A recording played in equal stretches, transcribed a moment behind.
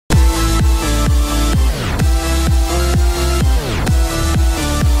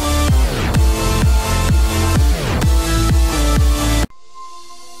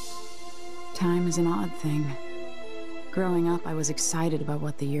is an odd thing. Growing up, I was excited about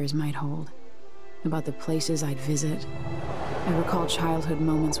what the years might hold, about the places I'd visit. I recall childhood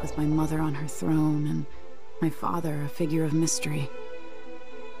moments with my mother on her throne, and my father, a figure of mystery.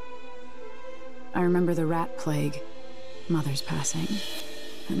 I remember the rat plague, Mother's passing,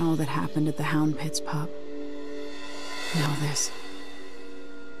 and all that happened at the Hound Pit's pub. Now this.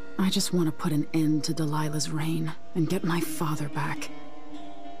 I just want to put an end to Delilah's reign and get my father back.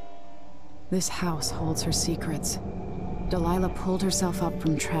 This house holds her secrets. Delilah pulled herself up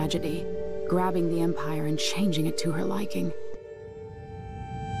from tragedy, grabbing the Empire and changing it to her liking.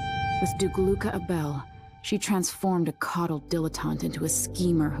 With Dugluka Abel, she transformed a coddled dilettante into a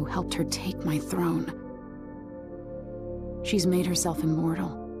schemer who helped her take my throne. She's made herself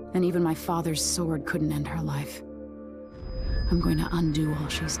immortal, and even my father's sword couldn't end her life. I'm going to undo all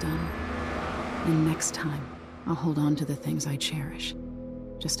she's done. And next time, I'll hold on to the things I cherish,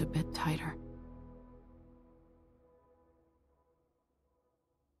 just a bit tighter.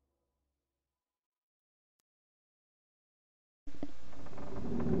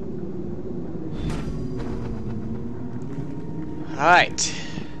 Alright.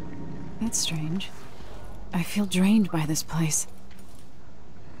 That's strange. I feel drained by this place.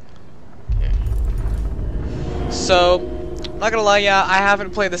 Okay. So, not gonna lie, yeah, I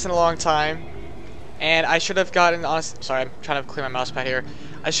haven't played this in a long time. And I should have gotten, sorry, I'm trying to clear my mouse pad here.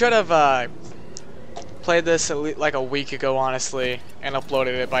 I should have played this like a week ago, honestly, and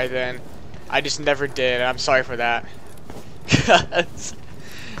uploaded it by then. I just never did, and I'm sorry for that.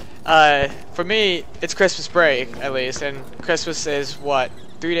 For me, it's Christmas break, at least, and Christmas is, what,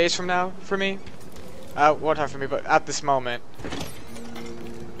 3 days from now for me? One time for me, but at this moment.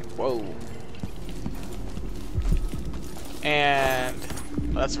 Whoa. And,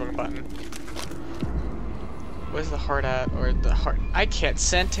 oh, that's the wrong button. Where's the heart at, or the heart? I can't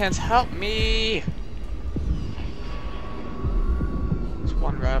sentence, help me! There's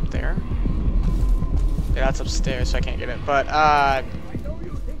one right up there. Yeah, that's upstairs, so I can't get it, but,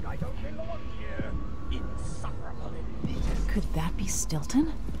 Could that be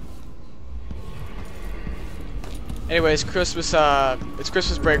Stilton? anyways, Christmas, it's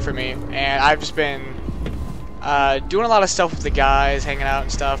Christmas break for me, and I've just been, doing a lot of stuff with the guys, hanging out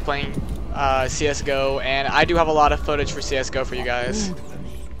and stuff, playing, CSGO, and I do have a lot of footage for CSGO for you guys.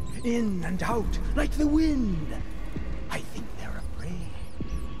 In and out, like the wind. I think they're afraid.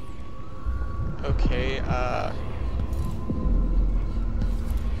 Okay,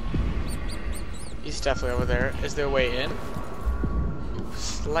 he's definitely over there. Is there a way in?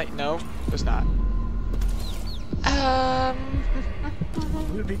 No, there's not.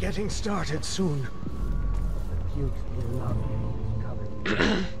 We'll be getting started soon.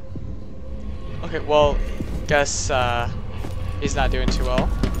 Okay, well, guess, he's not doing too well.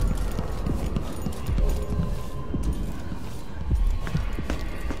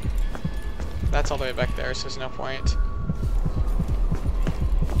 That's all the way back there, so there's no point.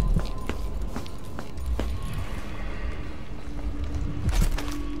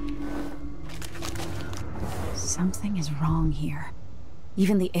 Something is wrong here.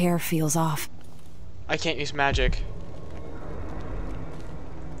 Even the air feels off. I can't use magic.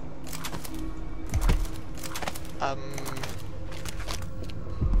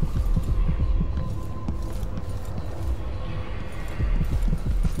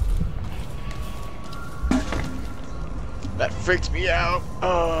 That freaked me out.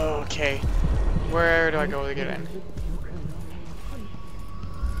 Oh, okay. Where do I go to get in?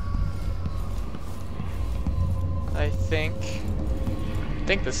 I think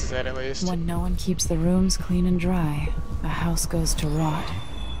this is it, at least. When no one keeps the rooms clean and dry, the house goes to rot.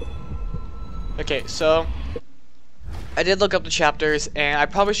 Okay, so I did look up the chapters, and I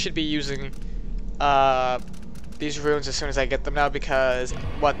probably should be using these runes as soon as I get them now, because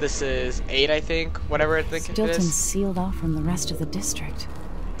what this is 8, I think, whatever I think it Stilton's is. sealed off from the rest of the district.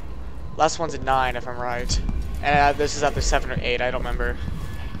 Last one's at 9, if I'm right, and this is either 7 or 8. I don't remember.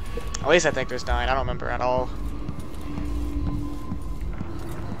 At least I think there's 9. I don't remember at all.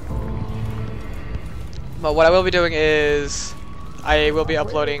 But what I will be doing is I will be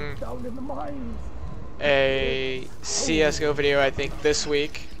uploading a CSGO video, I think, this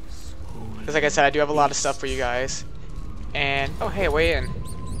week. Because like I said, I do have a lot of stuff for you guys. And, oh hey, way in.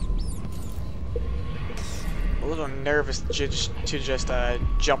 A little nervous to just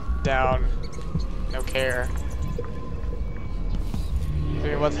jump down. No care. I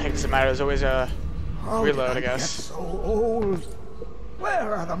mean, what the heck does it matter? There's always a reload, I guess. So old.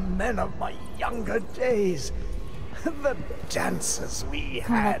 Where are the men of my younger days? The dances we had.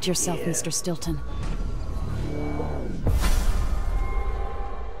 Collect yourself, here. Mr. Stilton.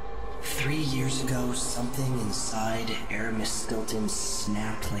 3 years Years ago, something inside Aramis Stilton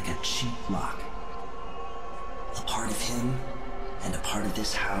snapped like a cheap lock. A part of him and a part of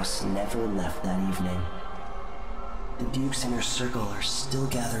this house never left that evening. The Duke's inner circle are still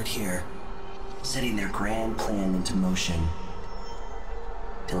gathered here, setting their grand plan into motion.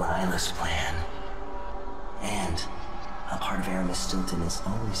 Delilah's plan. And a part of Aramis Stilton is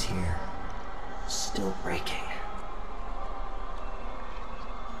always here, still breaking.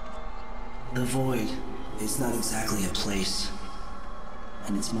 The Void is not exactly a place,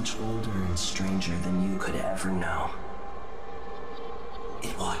 and it's much older and stranger than you could ever know.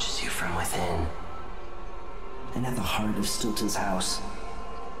 It watches you from within. And at the heart of Stilton's house,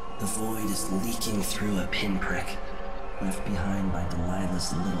 the Void is leaking through a pinprick left behind by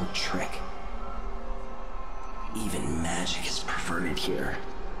Delilah's little trick. Even magic is perverted here,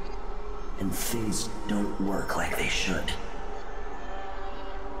 and things don't work like they should.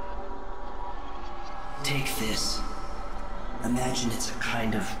 Take this. Imagine it's a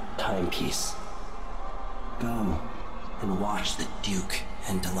kind of timepiece. Go and watch the Duke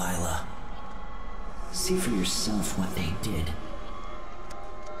and Delilah. See for yourself what they did.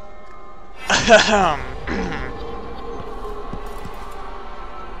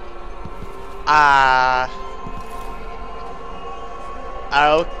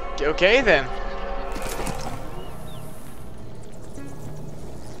 Okay then.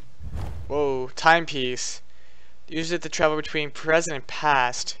 Whoa, timepiece. Use it to travel between present and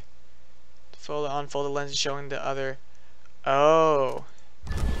past. Fold and unfold the lens showing the other. Oh.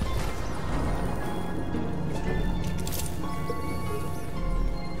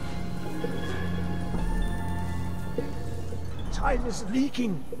 Time is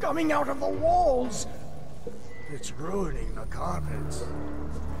leaking, coming out of the walls. It's ruining the carpets.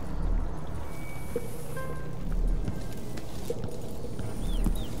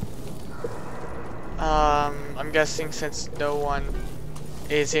 I'm guessing since no one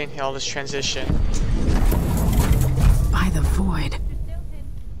is in here, I'll just transition. By the Void.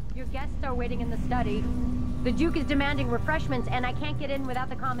 Your guests are waiting in the study. The Duke is demanding refreshments, and I can't get in without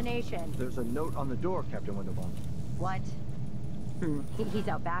the combination. There's a note on the door, Captain Windelbaum. What? He's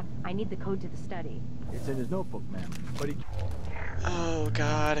out back. I need the code to the study. It's in his notebook, ma'am. But he... Oh,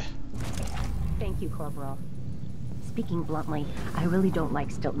 God. Thank you, Corporal. Speaking bluntly, I really don't like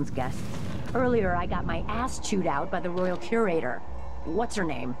Stilton's guests. Earlier, I got my ass chewed out by the Royal Curator. What's her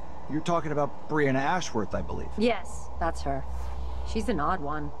name? You're talking about Brianna Ashworth, I believe. Yes, that's her. She's an odd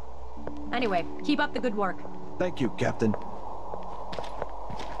one. Anyway, keep up the good work. Thank you, Captain.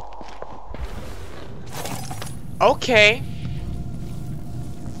 Okay.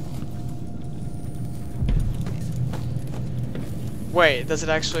 Wait, does it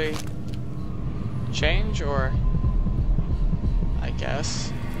actually change, or? I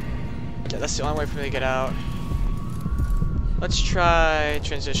guess. Yeah, that's the only way for me to get out. Let's try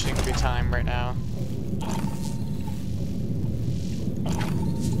transitioning through time right now.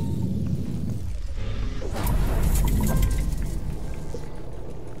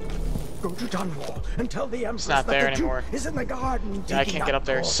 Go to Dunwall and tell the Empress not there that the anymore. Duke is in the garden. Yeah, I can't get up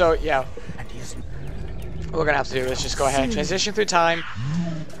there. So, yeah. And he's... What we're gonna have to do is just go ahead and transition through time.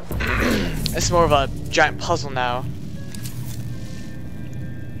 It's more of a giant puzzle now.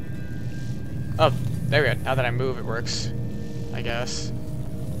 Oh, there we go. Now that I move, it works. I guess.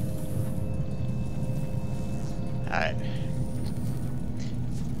 Alright.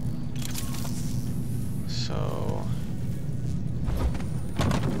 So...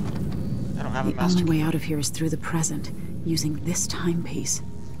 I don't have a The master only way key. out of here is through the present, using this timepiece.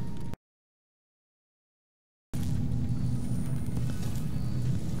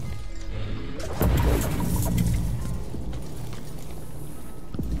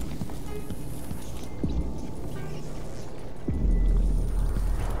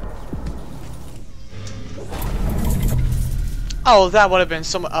 Oh, that would have been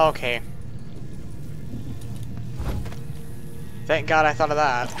so much. Okay. Thank God I thought of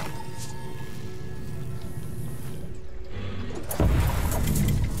that.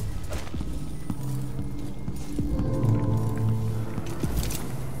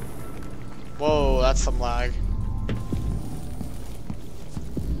 Whoa, that's some lag.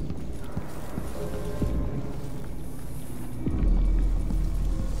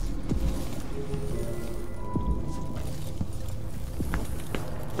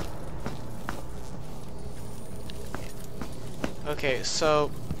 Okay,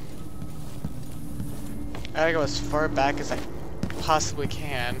 so I gotta go as far back as I possibly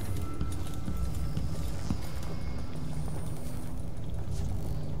can.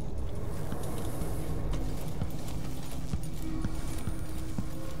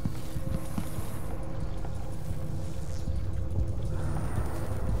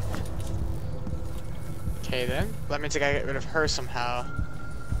 Okay then. That means I gotta get rid of her somehow.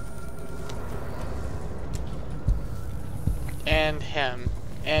 And him.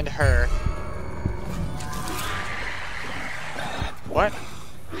 And her. What?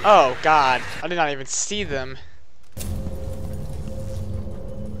 Oh god. I did not even see them.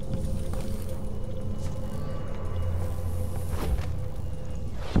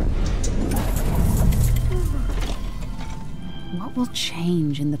 What will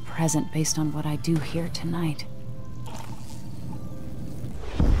change in the present based on what I do here tonight?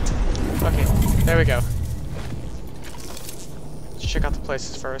 Okay, there we go. Let's check out the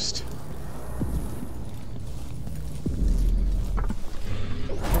places first.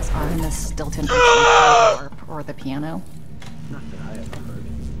 Was Artemis Stilton actually or the piano? Not that I ever heard.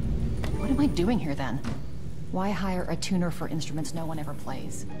 What am I doing here then? Why hire a tuner for instruments no one ever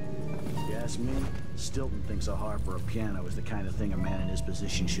plays? If you ask me, Stilton thinks a harp or a piano is the kind of thing a man in his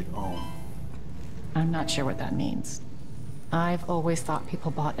position should own. I'm not sure what that means. I've always thought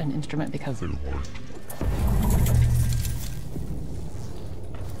people bought an instrument because they liked.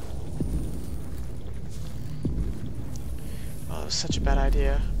 Oh, that was such a bad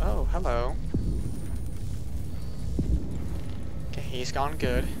idea. Oh, hello. Okay, he's gone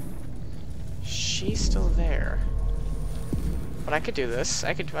good. She's still there. But I could do this.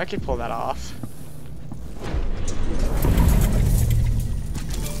 I could pull that off.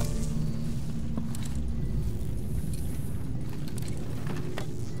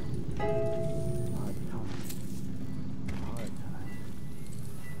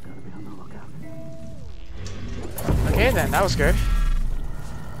 Okay then, that was good.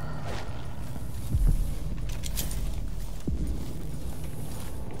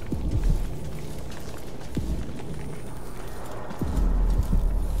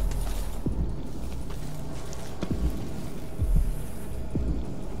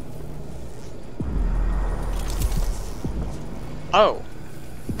 Oh.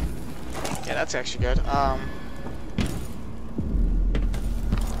 Yeah, that's actually good.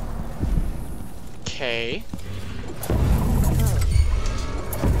 Okay.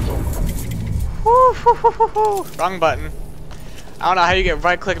 Wrong button. I don't know how you get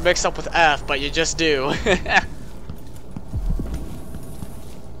right click mixed up with F, but you just do.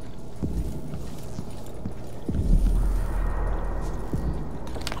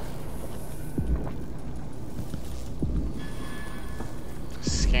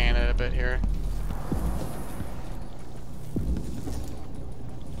 Scan it a bit here.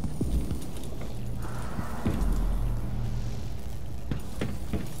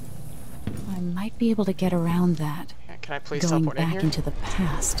 I might be able to get around that. Yeah, can I please Going teleport in back here? into the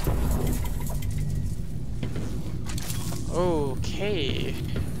past. Okay.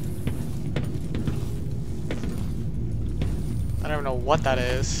 I don't even know what that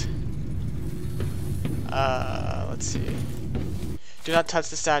is. Let's see. Do not touch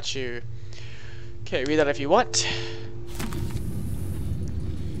the statue. Okay, read that if you want.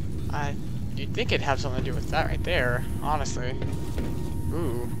 You'd think it'd have something to do with that right there, honestly.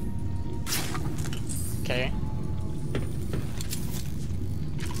 Ooh. Okay.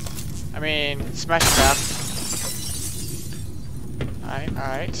 I mean, smash it up. Alright,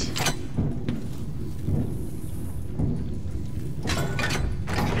 alright.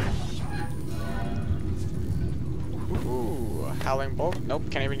 Ooh, howling bolt? Nope,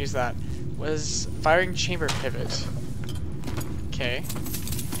 can't even use that. Was firing chamber pivot. Okay.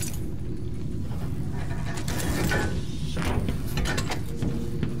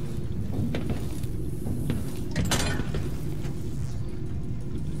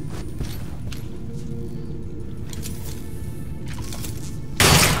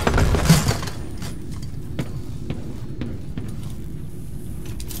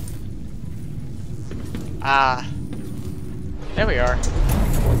 Ah. There we are.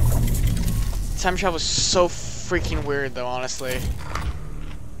 Time travel is so freaking weird though, honestly.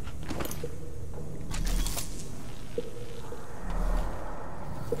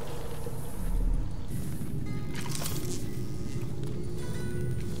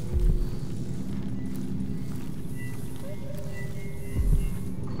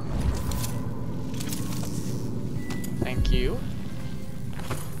 Thank you.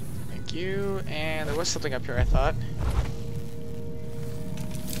 Thank you. And there was something up here, I thought.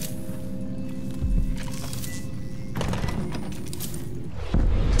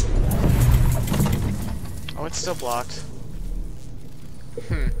 Oh, it's still blocked.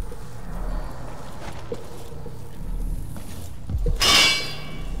 Hmm.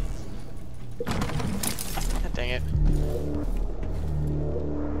 God dang it.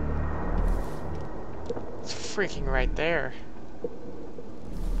 It's freaking right there.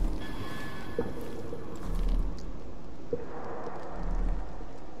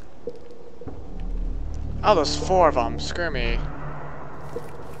 Oh, there's 4 of them. Screw me.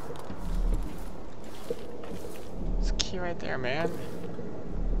 There's a key right there, man.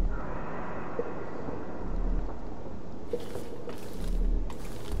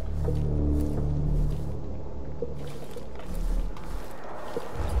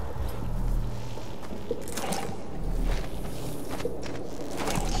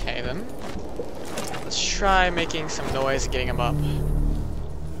 Okay, then. Let's try making some noise and getting him up.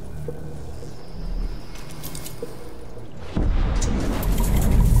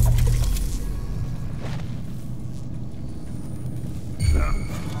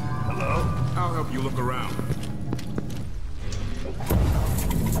 I'll help you look around.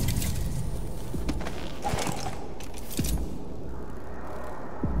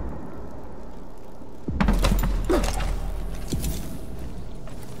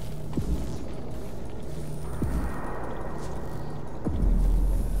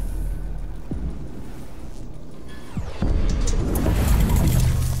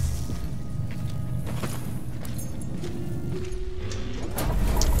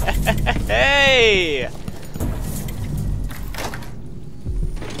 Hey!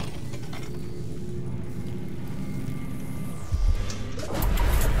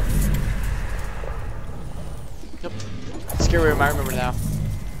 Nope. Scary room, I remember now.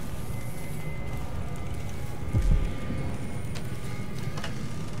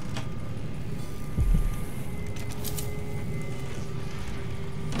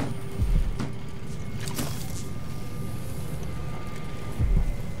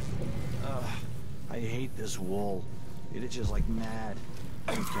 I hate this wool. It itches like mad.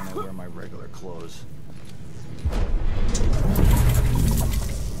 Why can't I wear my regular clothes?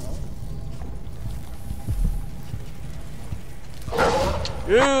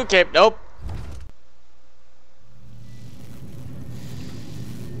 Okay, nope.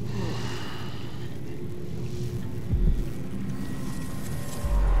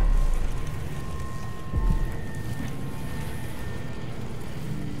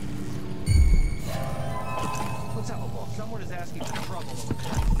 Someone is asking for trouble.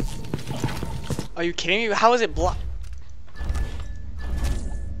 Are you kidding me? How is it blocked?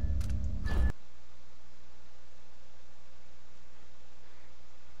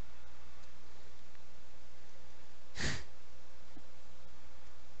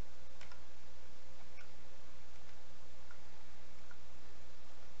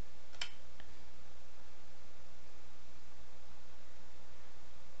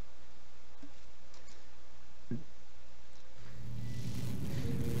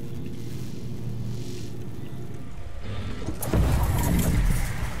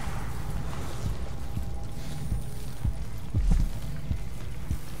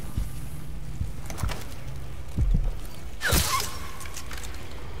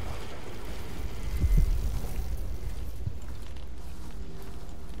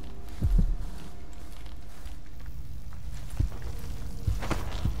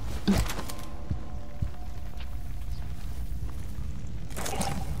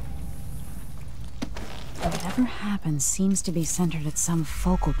 Whatever happens seems to be centered at some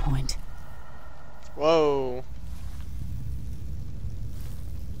focal point. Whoa.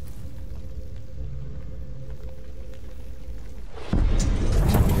 I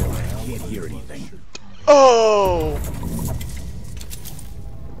can't hear anything. Oh!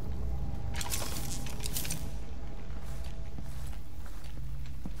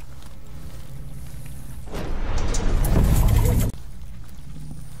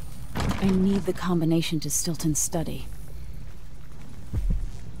 I need the combination to Stilton's study.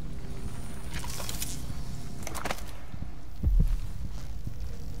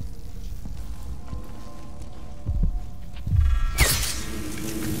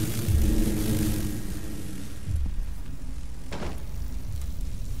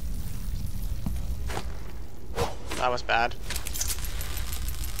 That was bad.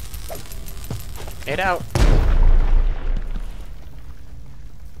 8 out.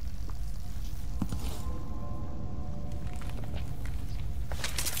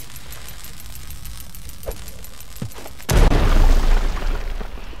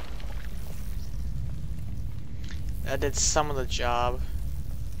 That did some of the job.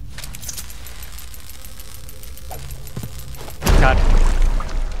 God.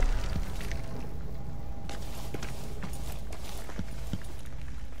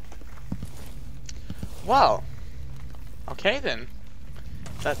 Well. Okay then.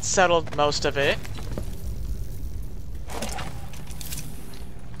 That settled most of it.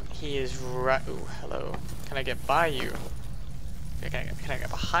 He is right. Ooh, hello. Can I get by you? Can I get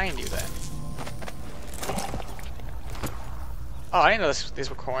behind you then? Oh, I didn't know these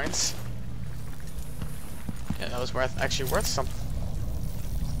were coins. that was actually worth something.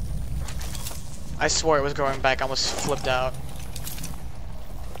 I swore it was going back. I almost flipped out.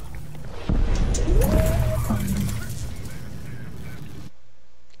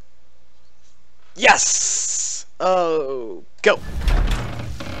 Yes! Oh, go!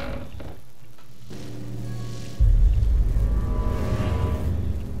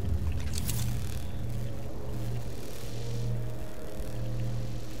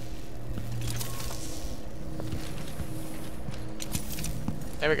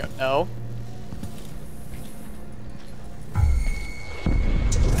 There we go. No.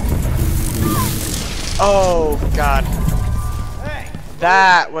 Oh, God. Hey!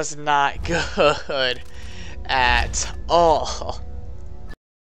 That was not good at all.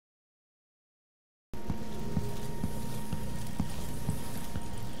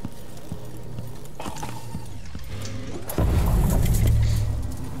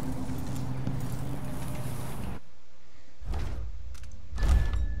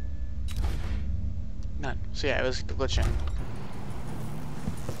 None. So yeah, it was glitching.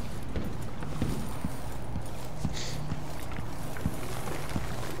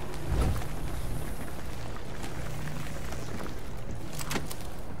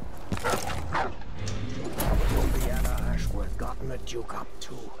 Gotten the Duke up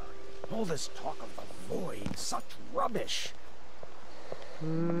to? All this talk of the void, such rubbish.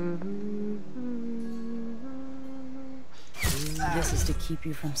 This is to keep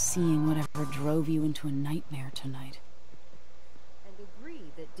you from seeing whatever drove you into a nightmare tonight. And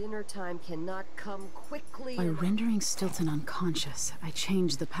agree that dinner time cannot come quickly. By rendering Stilton unconscious, I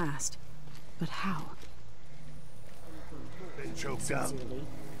changed the past. But how? Been choked up. Sincerely,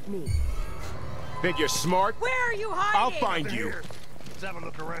 me. Think you're smart? Where are you hiding? I'll find you. Here. Let's have a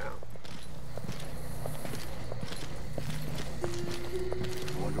look around. I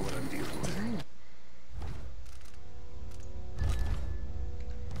wonder what I'm dealing with.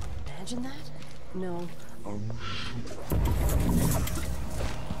 Imagine that? No.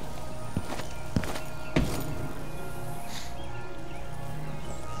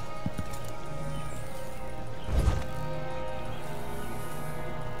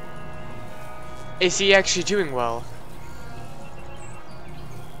 Is he actually doing well?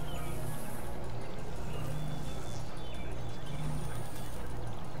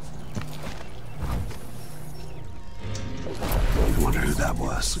 I wonder who that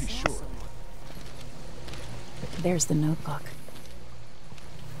was. Pretty sure. There's the notebook.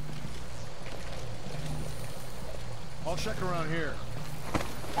 I'll check around here.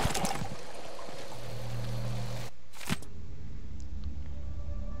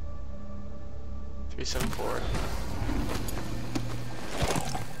 .374.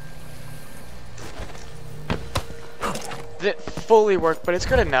 Didn't fully work, but it's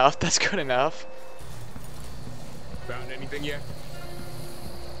good enough. That's good enough. Found anything yet?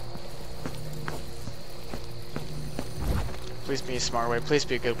 Please be a smart way. Please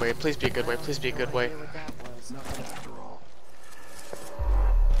be a good way. Please be a good way. Please be a good way. Nothing after all.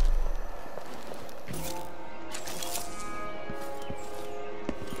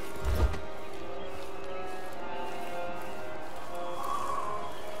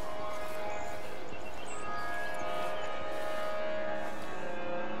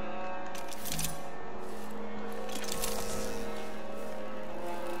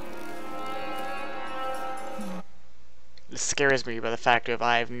 It scares me by the fact of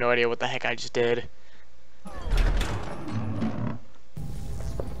I have no idea what the heck I just did.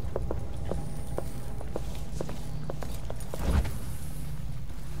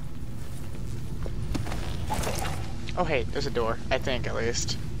 Oh hey, there's a door, I think at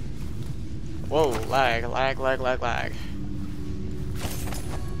least. Whoa, lag, lag, lag, lag, lag.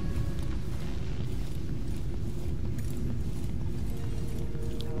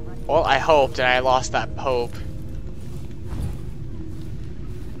 Well, I hoped and I lost that hope.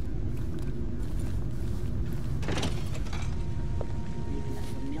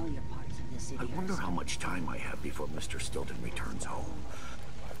 I wonder how much time I have before Mr. Stilton returns home.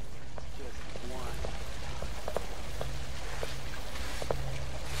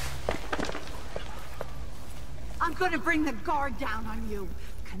 I'm gonna bring the guard down on you.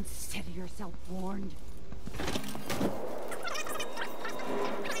 Consider yourself warned.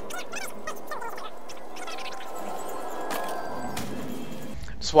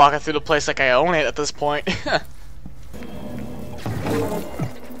 Just walking through the place like I own it at this point.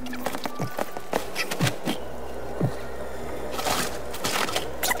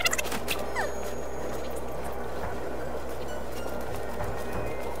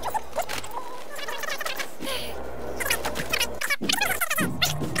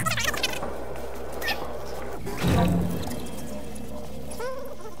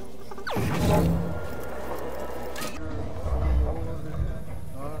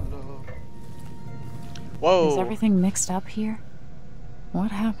 Whoa. Is everything mixed up here?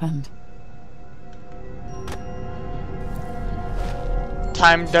 What happened?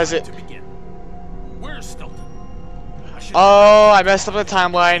 Time does it. Where's Stilton? Oh, I messed up the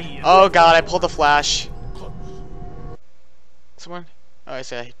timeline. Oh god, I pulled the flash. Someone? Oh, I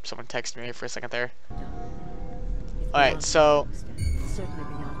said someone texted me for a second there. Alright, so... Certainly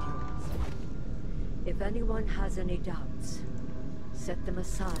beyond yours. If anyone has any doubts, set them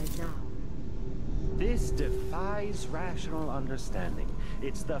aside now. This defies rational understanding.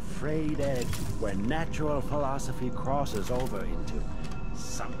 It's the frayed edge where natural philosophy crosses over into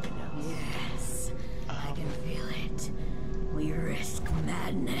something else. Yes, I can feel it. We risk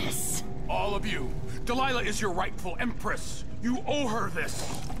madness. All of you, Delilah is your rightful empress. You owe her this.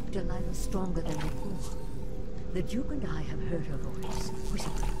 Delilah's stronger than before. The Duke and I have heard her voice,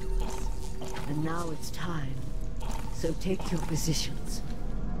 whispering to us. And now it's time. So take your positions.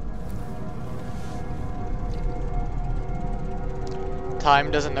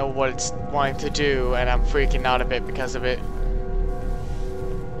 Time doesn't know what it's wanting to do, and I'm freaking out a bit because of it.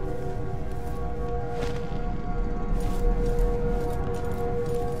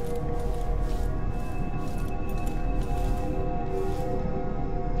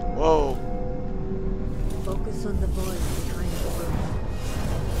 Whoa. Focus on the void behind the room.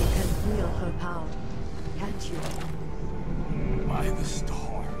 You can feel her power, can't you? By the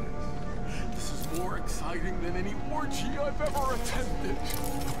stars. This is more exciting than any orgy I've ever attended.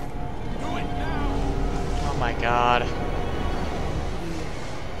 Do it now! Oh my god.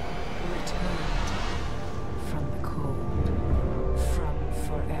 Returned from the cold, from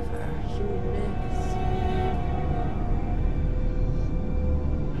forever.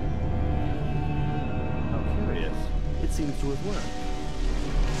 How curious. It seems to have worked.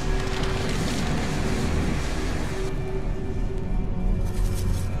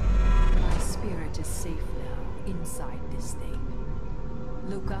 My spirit is safe now, inside this thing.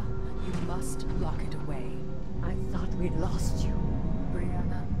 Luca, you must lock it away. I thought we'd lost you.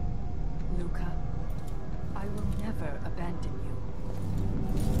 Brianna, Luca, I will never abandon you.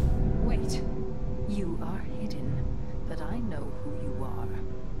 Wait, you are hidden, but I know who you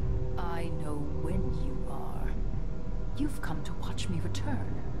are. I know when you are. You've come to watch me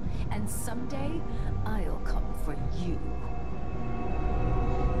return, and someday I'll come for you.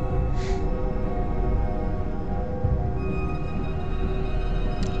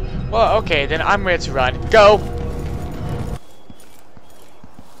 Well, okay, then I'm ready to run. Go!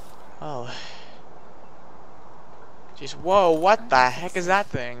 Oh. Jeez, whoa, what the heck is that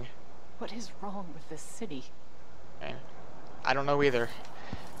thing? What is wrong with this city? Man, I don't know either.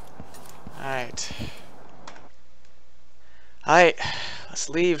 Alright. Alright, let's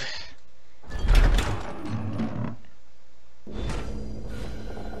leave.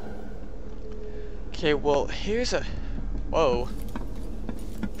 Okay, well, here's a... Whoa.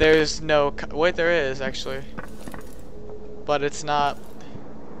 There's no... Wait, there is, actually. But it's not...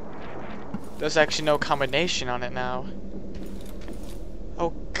 There's actually no combination on it now. Oh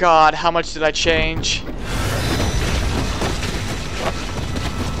god, how much did I change?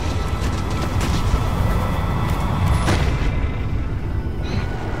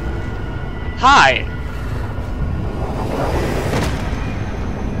 Hi!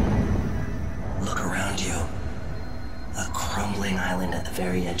 Look around you. A crumbling island at the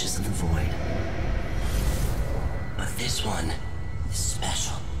very edges of the void. But this one is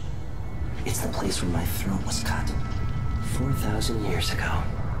special. It's the place where my throat was cut 4,000 years ago.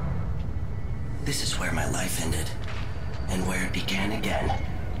 This is where my life ended, and where it began again.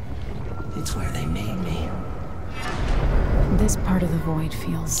 It's where they made me. This part of the void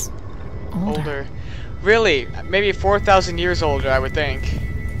feels older. Really? Maybe 4,000 years older, I would think.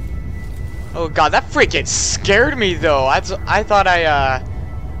 Oh god, that freaking scared me though. I thought I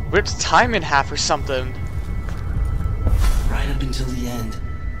ripped time in half or something. Right up until the end,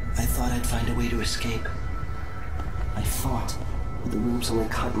 I thought I'd find a way to escape. I fought, but the wounds only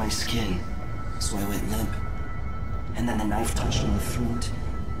cut my skin, so I went limp. And then the knife touched my throat,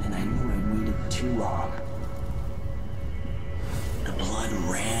 and I knew I'd waited too long. The blood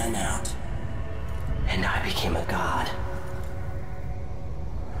ran out, and I became a god.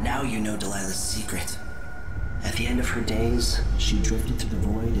 Now you know Delilah's secret. At the end of her days, she drifted to the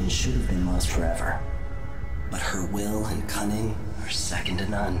void and should have been lost forever. But her will and cunning are second to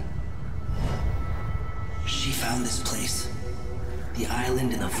none. She found this place, the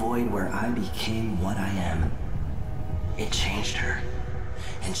island in the void where I became what I am. It changed her,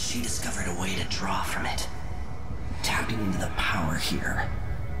 and she discovered a way to draw from it, tapping into the power here.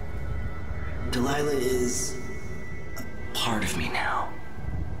 Delilah is a part of me now,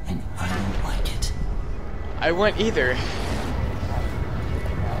 and I don't like it. I wouldn't either.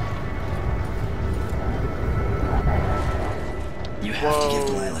 You have to give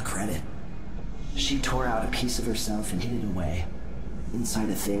Delilah credit. She tore out a piece of herself and hid it away, inside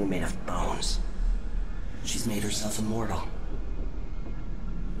a thing made of bones. She's made herself immortal.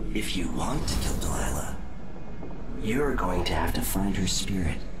 If you want to kill Delilah, you're going to have to find her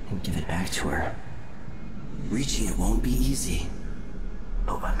spirit and give it back to her. Reaching it won't be easy,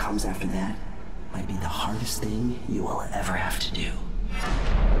 but what comes after that might be the hardest thing you will ever have to do.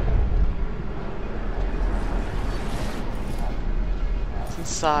 It's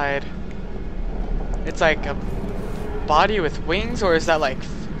inside. It's like a body with wings, or is that like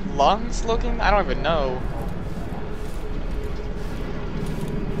lungs looking? I don't even know.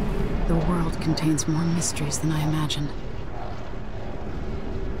 The world contains more mysteries than I imagined.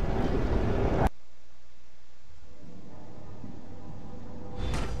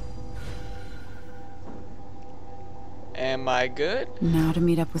 Am I good? Now to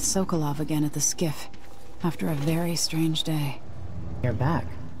meet up with Sokolov again at the skiff, after a very strange day. You're back.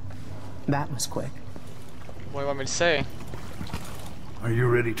 That was quick. What do you want me to say? Are you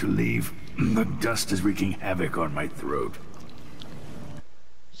ready to leave? The dust is wreaking havoc on my throat.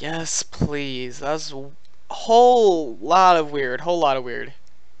 Yes, please. That's a whole lot of weird.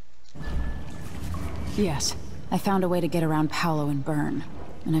 Yes, I found a way to get around Paolo and Byrne,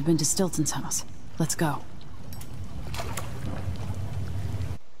 and I've been to Stilton's house. Let's go.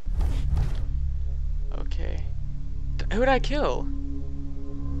 Okay. Who did I kill?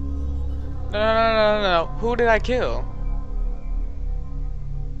 No. Who did I kill?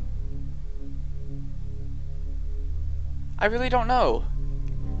 I really don't know.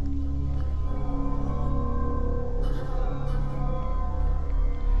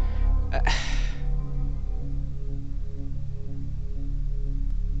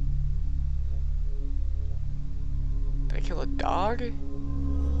 Did I kill a dog?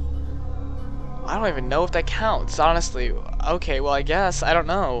 I don't even know if that counts, honestly. Okay, well, I guess. I don't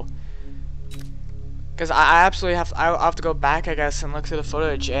know. Because I absolutely I'll have to go back, I guess, and look through the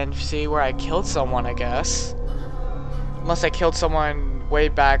footage and see where I killed someone, I guess. Unless I killed someone way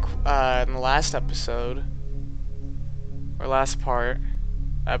back in the last episode. Or last part.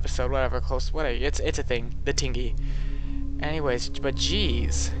 Episode, whatever, close, whatever. It's a thing. The tingy. Anyways, but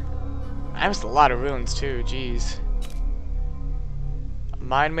jeez. I missed a lot of runes, too, jeez.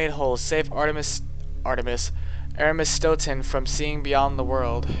 Mind made whole. Save Aramis Stilton from seeing beyond the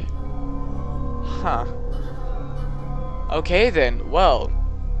world. Huh. Okay then, well.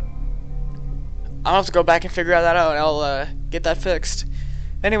 I'll have to go back and figure that out, and I'll get that fixed.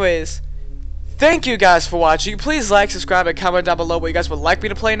 Anyways, thank you guys for watching. Please like, subscribe, and comment down below what you guys would like me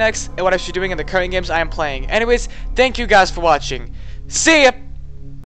to play next, and what I should be doing in the current games I am playing. Anyways, thank you guys for watching. See ya!